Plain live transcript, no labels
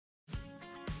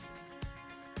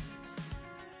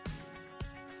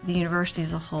The university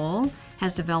as a whole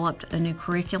has developed a new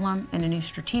curriculum and a new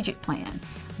strategic plan.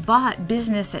 But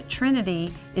business at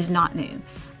Trinity is not new.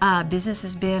 Business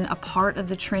has been a part of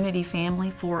the Trinity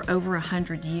family for over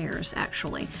 100 years,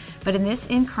 actually. But in this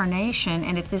incarnation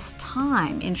and at this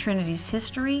time in Trinity's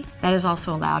history, that has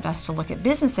also allowed us to look at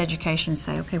business education and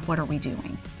say, okay, what are we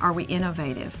doing? Are we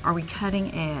innovative? Are we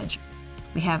cutting edge?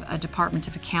 We have a Department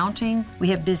of Accounting, we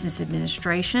have Business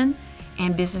Administration,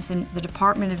 and the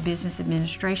Department of Business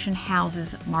Administration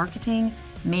houses marketing,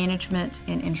 management,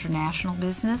 and international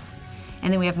business.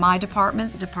 And then we have my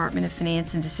department, the Department of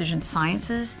Finance and Decision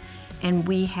Sciences, and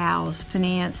we house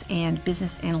finance and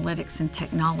business analytics and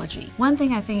technology. One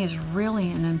thing I think is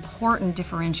really an important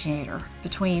differentiator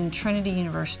between Trinity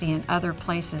University and other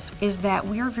places is that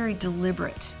we are very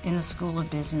deliberate in the School of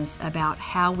Business about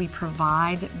how we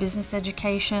provide business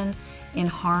education in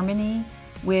harmony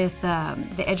with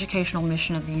the educational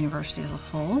mission of the university as a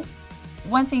whole.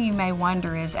 One thing you may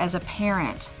wonder is, as a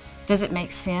parent, does it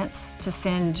make sense to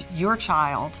send your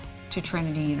child to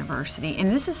Trinity University? And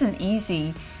this is an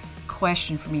easy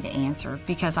question for me to answer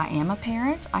because I am a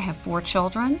parent. I have 4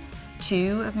 children.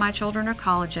 2 of my children are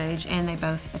college age and they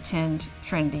both attend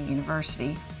Trinity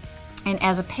University. And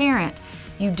as a parent,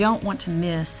 you don't want to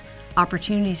miss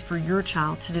opportunities for your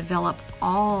child to develop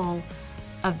all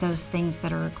of those things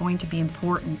that are going to be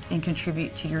important and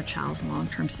contribute to your child's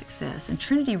long-term success. And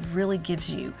Trinity really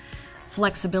gives you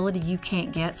flexibility you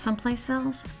can't get someplace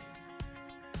else.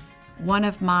 One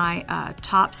of my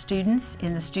top students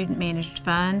in the Student Managed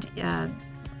Fund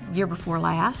year before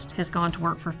last has gone to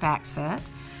work for FactSet.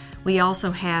 We also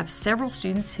have several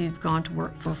students who've gone to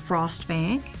work for Frost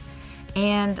Bank,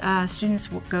 and students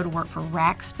go to work for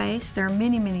Rackspace. There are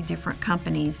many, many different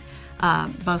companies,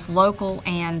 both local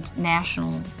and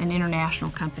national and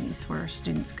international companies where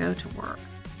students go to work.